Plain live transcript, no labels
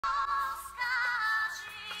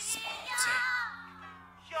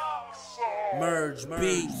Merge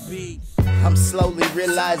beat. I'm slowly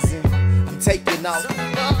realizing I'm taking off.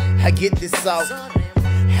 I get this off.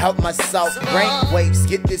 Help myself, brain waves,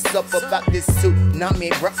 get this up about this suit. Not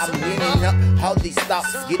me, bro, I'm winning up all these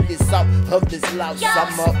thoughts. Get this off of this louse.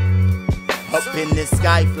 Up in the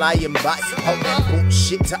sky, flying by. All that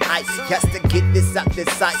bullshit to ice. Got to get this out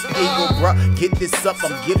this sight. Eagle, bro, get this up.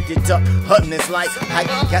 I'm gifted up. Hunting this life. I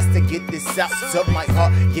got to get this out of my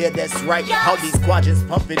heart. Yeah, that's right. All these quadrants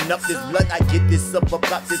pumping up this blood. I get this up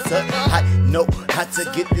about this hut. I know how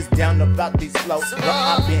to get this down about these flows. Bro,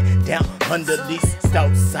 I've been down under these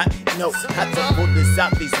stoves. I know how to pull this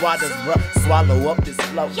out these waters, bro. Swallow up this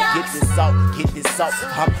flow. Get this off, get this off.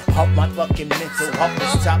 I'm off my fucking mental. Off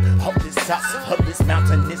this top, of this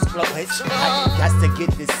mountain, this flow, bitch. I got to get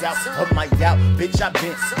this out of my doubt, bitch. I've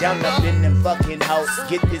been down up in them fucking hoes.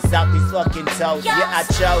 Get this out these fucking toes. Yeah, I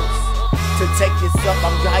chose to take this up.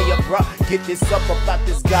 I'm higher, bro. Get this up about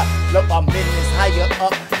this guy. Look, I'm in this higher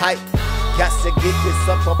up height. Got to get this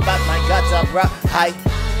up about my gutter, bro. Height.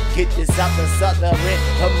 Get this out the southern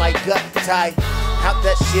end of my gut tie. Out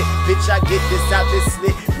that shit, bitch, I get this out this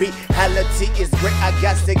slit. Reality is great, I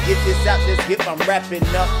got to get this out this gift. I'm wrapping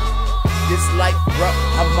up this life, bro.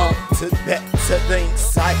 I'm on to that, to the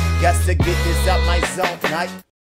inside. Got to get this out my zone, night.